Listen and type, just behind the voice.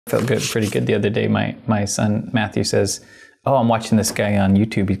Felt good, pretty good the other day. My son Matthew says, "Oh, I'm watching this guy on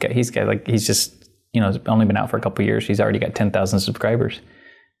YouTube. He's just only been out for a couple of years. He's already got 10,000 subscribers."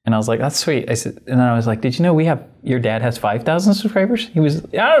 And I was like, "That's sweet." I said, and then I was like, "Did you know your dad has 5,000 subscribers?" He was,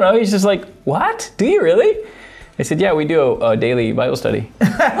 I don't know. He's just like, "What? Do you really?" I said, "Yeah, we do a daily Bible study.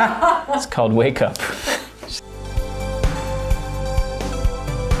 It's called Wake Up."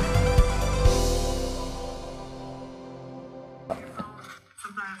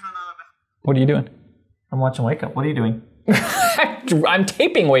 What are you doing? I'm watching Wake Up. What are you doing? I'm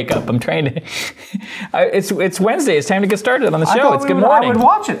taping Wake Up. I'm trying to. It's Wednesday. It's time to get started on the show. It's good morning. I would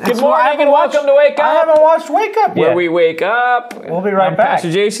watch it. Good morning and welcome to Wake Up. I haven't watched Wake Up yet. Where we wake up. We'll be right I'm back.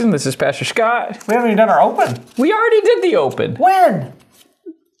 Pastor Jason. This is Pastor Scott. We haven't even done our open. We already did the open. When?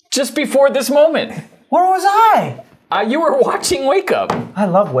 Just before this moment. Where was I? You were watching Wake Up. I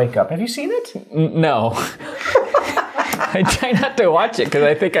love Wake Up. Have you seen it? No. I try not to watch it because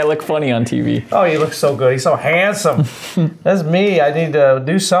I think I look funny on TV. Oh, you look so good. He's so handsome. That's me. I need to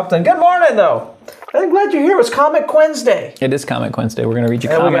do something. Good morning, though. I'm glad you're here. It's Comic Wednesday. It is Comic Wednesday. We're going to read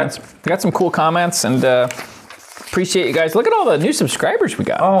your comments. We got some cool comments, and appreciate you guys. Look at all the new subscribers we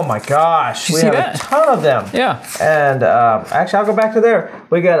got. Oh, my gosh. We have a ton of them. Yeah. And actually, I'll go back to there.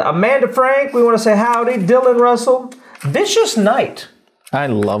 We got Amanda Frank. We want to say howdy. Dylan Russell. Vicious Knight. I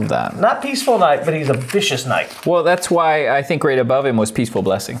love that. Not Peaceful Knight, but he's a vicious knight. Well, that's why I think right above him was Peaceful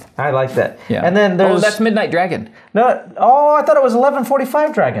Blessing. I like that. Yeah. And then there's... Oh, that's Midnight Dragon. No. Oh, I thought it was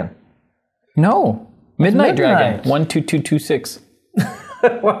 1145 Dragon. No. Midnight Dragon. 12226.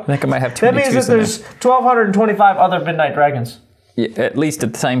 I think I might have 22. That means that there's 1,225 other Midnight Dragons. Yeah, at least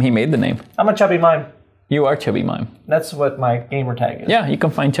at the time he made the name. I'm a Chubby Mime. You are Chubby Mime. That's what my gamer tag is. Yeah, you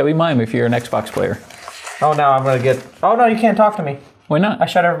can find Chubby Mime if you're an Xbox player. Oh, now I'm going to get... Oh, no, you can't talk to me. Why not? I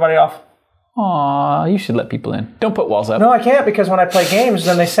shut everybody off. Aw, you should let people in. Don't put walls up. No, I can't, because when I play games,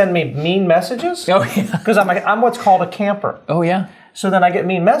 then they send me mean messages. Oh, yeah. Because I'm what's called a camper. Oh, yeah. So then I get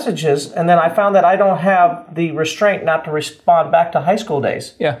mean messages, and then I found that I don't have the restraint not to respond back to high school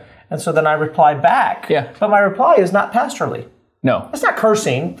days. Yeah. And so then I reply back. Yeah. But my reply is not pastorally. No. It's not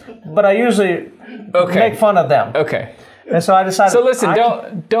cursing, but I usually make fun of them. Okay. And so I decided... So listen,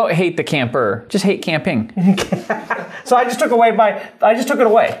 don't hate the camper. Just hate camping. So I just took it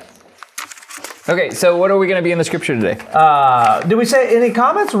away. Okay, so what are we going to be in the scripture today? Did we say any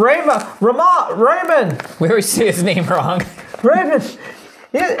comments? Raymond. We always say his name wrong. Raymond.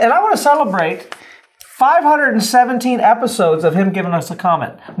 Yeah, and I want to celebrate 517 episodes of him giving us a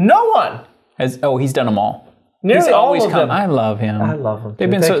comment. No one. He's done them all. Nearly all of them. I love him. I love him. They've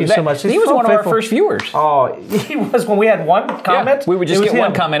been Thank you so much. He was one of our first viewers. Oh, he was when we had one comment. Yeah, we would just get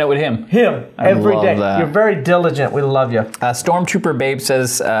one comment with him. Every day. That. You're very diligent. We love you. Stormtrooper Babe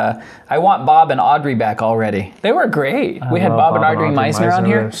says, "I want Bob and Audrey back already. They were great. We had Bob and Audrey Meisner on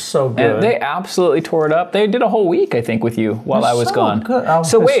here. So good. And they absolutely tore it up. They did a whole week, I think, with you while I was gone. Good.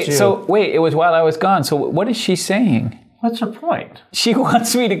 So wait, it was while I was gone. So what is she saying? What's her point? She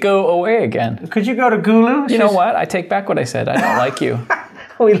wants me to go away again. Could you go to Gulu? You know what? I take back what I said. I don't like you.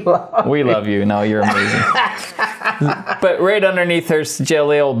 We love you. No, you're amazing. But right underneath her,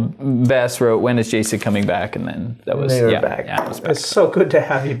 Jaleel Bess wrote, "When is Jason coming back?" And then that was back. Yeah, it was back. It's so good to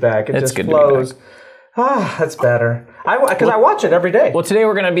have you back. It just good flows. To be back. Ah, that's better. Because I watch it every day. Well, today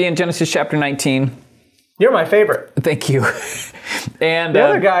we're going to be in Genesis chapter 19. You're my favorite. Thank you. And the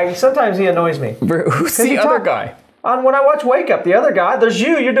other guy, sometimes he annoys me. Who's the other guy? When I watch Wake Up, the other guy, there's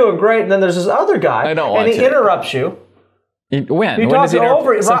you're doing great, and then there's this other guy. I don't watch and he interrupts you. When? He does he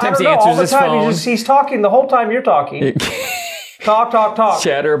over. Sometimes he answers his phone. He's talking the whole time you're talking. Talk.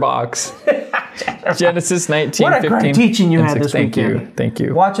 Chatterbox. Genesis 19, what a 15, great teaching you had 6. this weekend. Thank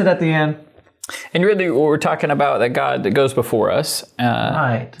you. Watch it at the end. And really, we're talking about that God that goes before us,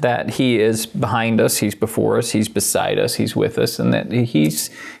 that He is behind us, He's before us, He's beside us, He's with us, and that He's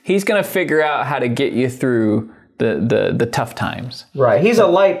going to figure out how to get you through the tough times. Right. He's a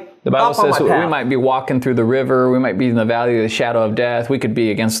light. The Bible says we might be walking through the river, we might be in the valley of the shadow of death, we could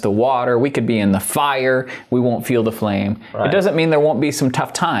be against the water, we could be in the fire, we won't feel the flame. Right. It doesn't mean there won't be some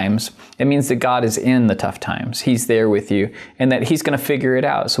tough times. It means that God is in the tough times. He's there with you, and that He's going to figure it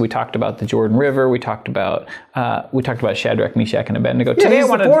out. So we talked about the Jordan River, we talked about Shadrach, Meshach, and Abednego. Yeah,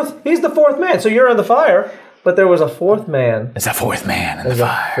 he's the fourth man, so you're in the fire. But there was a fourth man. There's a fourth man in the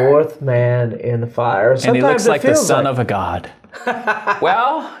fire. There's a fourth man in the fire. And he looks like the son of a god.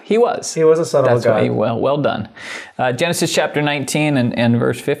 Well, he was. He was a son of a god. Well done. Genesis chapter 19 and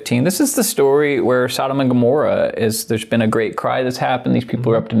verse 15. This is the story where Sodom and Gomorrah there's been a great cry that's happened. These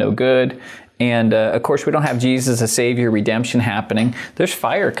people are up to no good. And of course, we don't have Jesus, a Savior, redemption happening. There's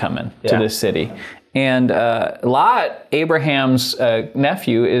fire coming to this city. And Lot, Abraham's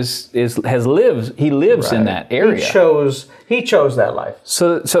nephew, he lives in that area. He chose that life.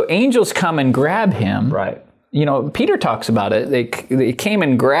 So angels come and grab him. Right. You know, Peter talks about it. They came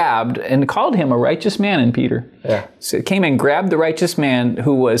and grabbed and called him a righteous man in Peter. Yeah. So it came and grabbed the righteous man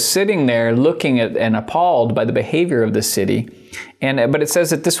who was sitting there looking at and appalled by the behavior of the city. But it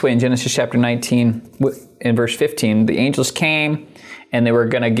says it this way in Genesis chapter 19, in verse 15, the angels came and they were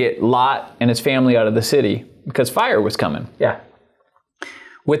going to get Lot and his family out of the city because fire was coming. Yeah.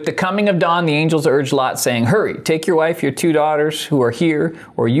 With the coming of dawn, the angels urged Lot, saying, "Hurry, take your wife, your 2 daughters who are here,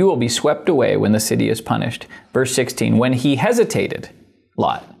 or you will be swept away when the city is punished." Verse 16, when he hesitated,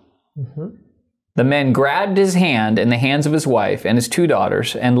 Lot, the men grabbed his hand and the hands of his wife and his 2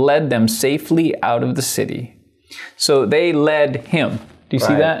 daughters and led them safely out of the city. So they led him. Do you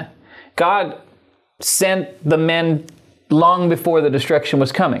see that? God sent the men long before the destruction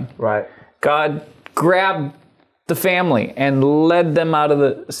was coming. Right. God grabbed the family and led them out of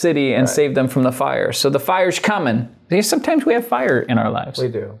the city and saved them from the fire. So the fire's coming. Sometimes we have fire in our lives. We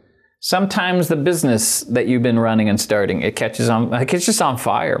do. Sometimes the business that you've been running and starting, it's just on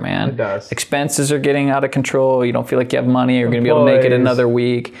fire, man. It does. Expenses are getting out of control. You don't feel like you have money. You're going to be able to make it another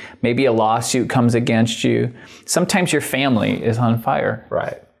week. Maybe a lawsuit comes against you. Sometimes your family is on fire.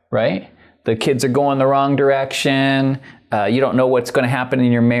 Right. Right? The kids are going the wrong direction. You don't know what's going to happen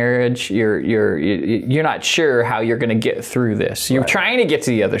in your marriage. You're not sure how you're going to get through this. You're trying to get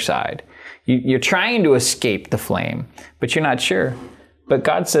to the other side. You're trying to escape the flame, but you're not sure. But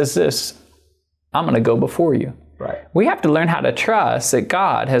God says this, I'm going to go before you. Right. We have to learn how to trust that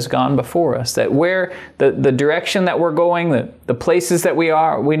God has gone before us, that where the direction that we're going, the places that we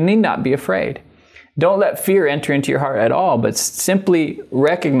are, we need not be afraid. Don't let fear enter into your heart at all, but simply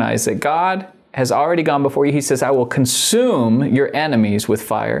recognize that God has already gone before you. He says, I will consume your enemies with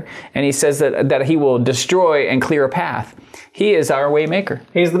fire. And he says that he will destroy and clear a path. He is our way maker.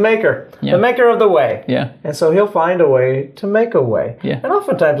 He's the maker, the maker of the way. Yeah. And so he'll find a way to make a way. Yeah. And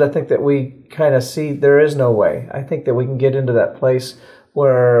oftentimes I think that we kind of see there is no way. I think that we can get into that place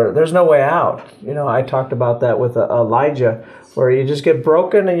where there's no way out. You know, I talked about that with Elijah, where you just get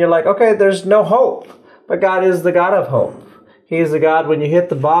broken and you're like, okay, there's no hope. But God is the God of hope. He is the God when you hit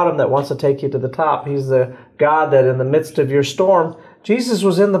the bottom that wants to take you to the top. He's the God that in the midst of your storm, Jesus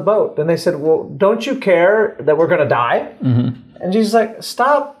was in the boat. And they said, well, don't you care that we're going to die? Mm-hmm. And Jesus is like,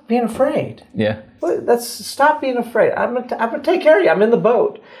 stop being afraid. Yeah. Stop being afraid. I'm gonna take care of you. I'm in the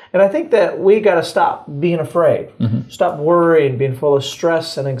boat. And I think that we got to stop being afraid. Mm-hmm. Stop worrying, being full of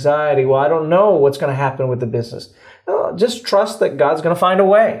stress and anxiety. Well, I don't know what's going to happen with the business. No, just trust that God's going to find a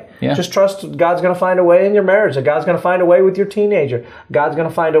way. Yeah. Just trust God's going to find a way in your marriage. That God's going to find a way with your teenager. God's going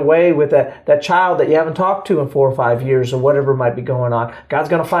to find a way with that child that you haven't talked to in 4 or 5 years or whatever might be going on. God's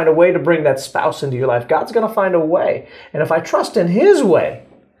going to find a way to bring that spouse into your life. God's going to find a way. And if I trust in His way,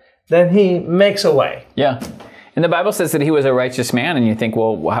 then He makes a way. Yeah. And the Bible says that He was a righteous man, and you think,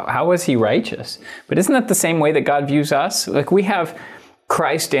 well, how was He righteous? But isn't that the same way that God views us? Like, we have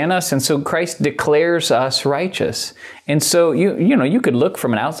Christ in us, and so Christ declares us righteous. And so you could look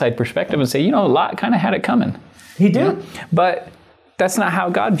from an outside perspective and say, Lot kind of had it coming. He did. Yeah. But that's not how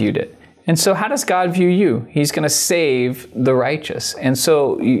God viewed it. And so how does God view you? He's going to save the righteous. And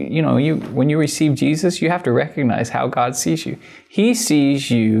so, when you receive Jesus, you have to recognize how God sees you. He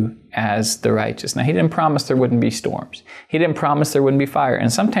sees you as the righteous. Now, He didn't promise there wouldn't be storms. He didn't promise there wouldn't be fire.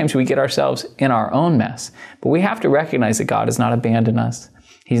 And sometimes we get ourselves in our own mess. But we have to recognize that God has not abandoned us.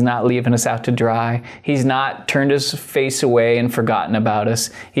 He's not leaving us out to dry. He's not turned His face away and forgotten about us.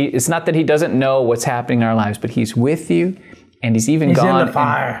 It's not that He doesn't know what's happening in our lives, but He's with you. And He's even gone. In the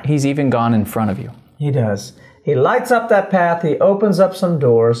fire. He's even gone in front of you. He does. He lights up that path. He opens up some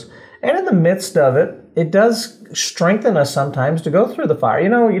doors. And in the midst of it, it does strengthen us sometimes to go through the fire.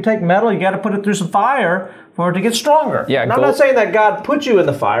 You take metal, you got to put it through some fire for it to get stronger. Yeah, and I'm not saying that God put you in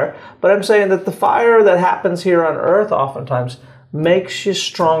the fire, but I'm saying that the fire that happens here on earth oftentimes makes you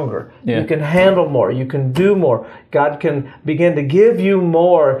stronger. Yeah. You can handle more. You can do more. God can begin to give you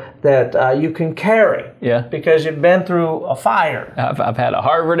more that you can carry. Yeah. Because you've been through a fire. I've had a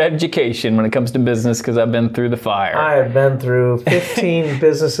Harvard education when it comes to business because I've been through the fire. I have been through 15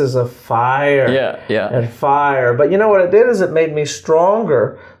 businesses of fire. Yeah. And fire. But you know what it did is it made me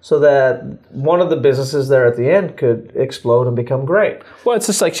stronger so that one of the businesses there at the end could explode and become great. Well, it's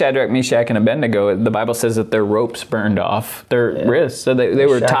just like Shadrach, Meshach, and Abednego. The Bible says that their ropes burned off their wrists. So they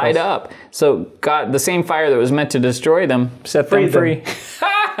were tied up. So God, the same fire that was meant to destroy them, set them free.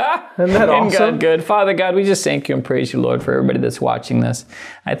 Isn't that awesome? Good. Father God, we just thank you and praise you, Lord, for everybody that's watching this.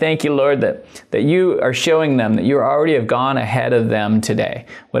 I thank you, Lord, that you are showing them that you already have gone ahead of them today.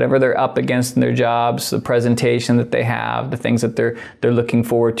 Whatever they're up against in their jobs, the presentation that they have, the things that they're looking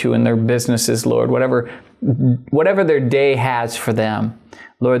forward to in their businesses, Lord, whatever their day has for them,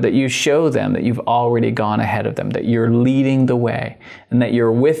 Lord, that you show them that you've already gone ahead of them, that you're leading the way, and that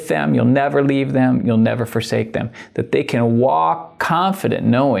you're with them, you'll never leave them, you'll never forsake them, that they can walk confident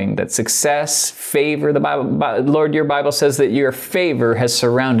knowing that success, favor, Lord, your Bible says that your favor has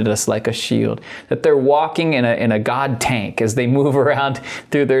surrounded us like a shield, that they're walking in a God tank as they move around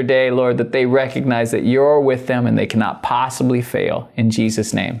through their day, Lord, that they recognize that you're with them and they cannot possibly fail. In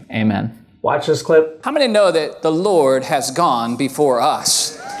Jesus' name, amen. Watch this clip. How many know that the Lord has gone before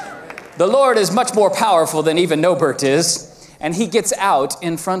us? The Lord is much more powerful than even Nobert is, and he gets out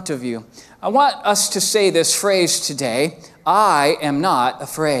in front of you. I want us to say this phrase today, I am not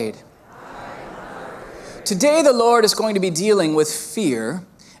afraid. Today the Lord is going to be dealing with fear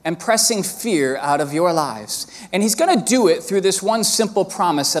and pressing fear out of your lives. And he's going to do it through this one simple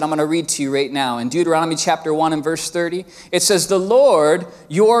promise that I'm going to read to you right now. In Deuteronomy chapter 1 and verse 30, it says, the Lord,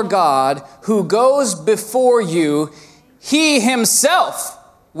 your God, who goes before you, he himself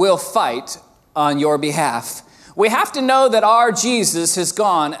will fight on your behalf. We have to know that our Jesus has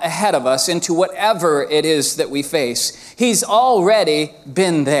gone ahead of us into whatever it is that we face. He's already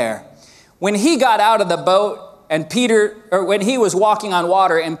been there. When he got out of the boat, when he was walking on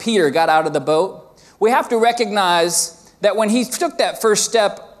water and Peter got out of the boat, we have to recognize that when he took that first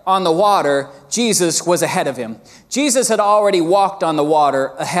step on the water, Jesus was ahead of him. Jesus had already walked on the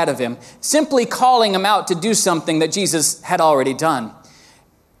water ahead of him, simply calling him out to do something that Jesus had already done.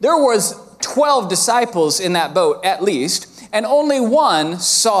 There was 12 disciples in that boat at least, and only one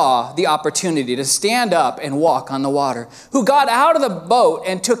saw the opportunity to stand up and walk on the water, who got out of the boat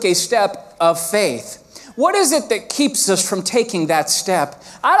and took a step of faith. What is it that keeps us from taking that step?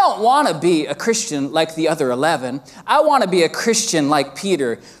 I don't want to be a Christian like the other 11. I want to be a Christian like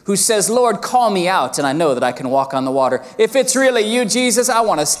Peter, who says, Lord, call me out, and I know that I can walk on the water. If it's really you, Jesus, I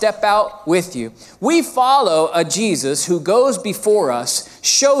want to step out with you. We follow a Jesus who goes before us,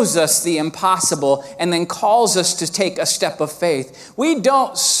 shows us the impossible, and then calls us to take a step of faith. We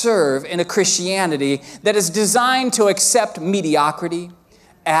don't serve in a Christianity that is designed to accept mediocrity,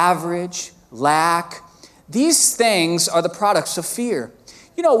 average, lack. These things are the products of fear.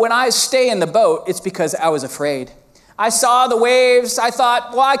 You know, when I stay in the boat, it's because I was afraid. I saw the waves. I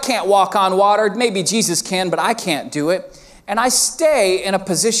thought, well, I can't walk on water. Maybe Jesus can, but I can't do it. And I stay in a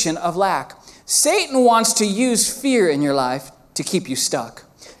position of lack. Satan wants to use fear in your life to keep you stuck,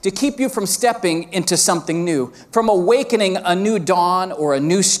 to keep you from stepping into something new, from awakening a new dawn or a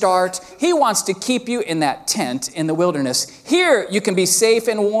new start. He wants to keep you in that tent in the wilderness. Here you can be safe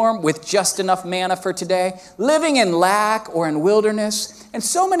and warm with just enough manna for today, living in lack or in wilderness. And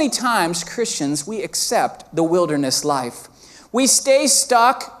so many times, Christians, we accept the wilderness life. We stay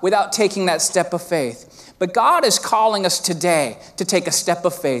stuck without taking that step of faith. But God is calling us today to take a step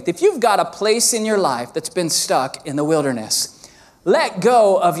of faith. If you've got a place in your life that's been stuck in the wilderness, let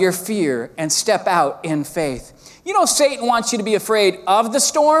go of your fear and step out in faith. You know, Satan wants you to be afraid of the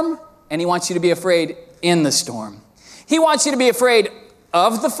storm, and he wants you to be afraid in the storm. He wants you to be afraid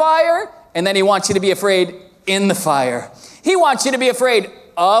of the fire, and then he wants you to be afraid in the fire. He wants you to be afraid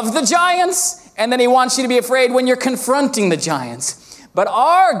of the giants, and then he wants you to be afraid when you're confronting the giants. But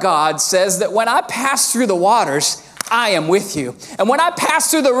our God says that when I pass through the waters, I am with you. And when I pass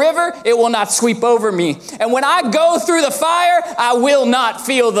through the river, it will not sweep over me. And when I go through the fire, I will not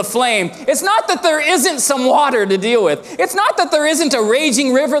feel the flame. It's not that there isn't some water to deal with. It's not that there isn't a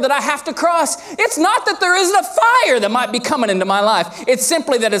raging river that I have to cross. It's not that there isn't a fire that might be coming into my life. It's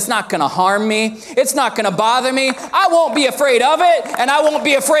simply that it's not going to harm me. It's not going to bother me. I won't be afraid of it, and I won't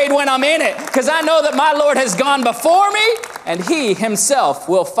be afraid when I'm in it, because I know that my Lord has gone before me, and he himself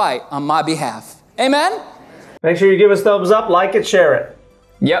will fight on my behalf. Amen? Make sure you give us thumbs up, like it, share it.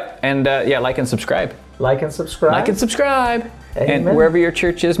 Yep, and like and subscribe. Like and subscribe. Like and subscribe. Amen. And wherever your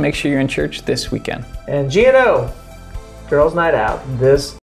church is, make sure you're in church this weekend. And G&O, Girls Night Out, this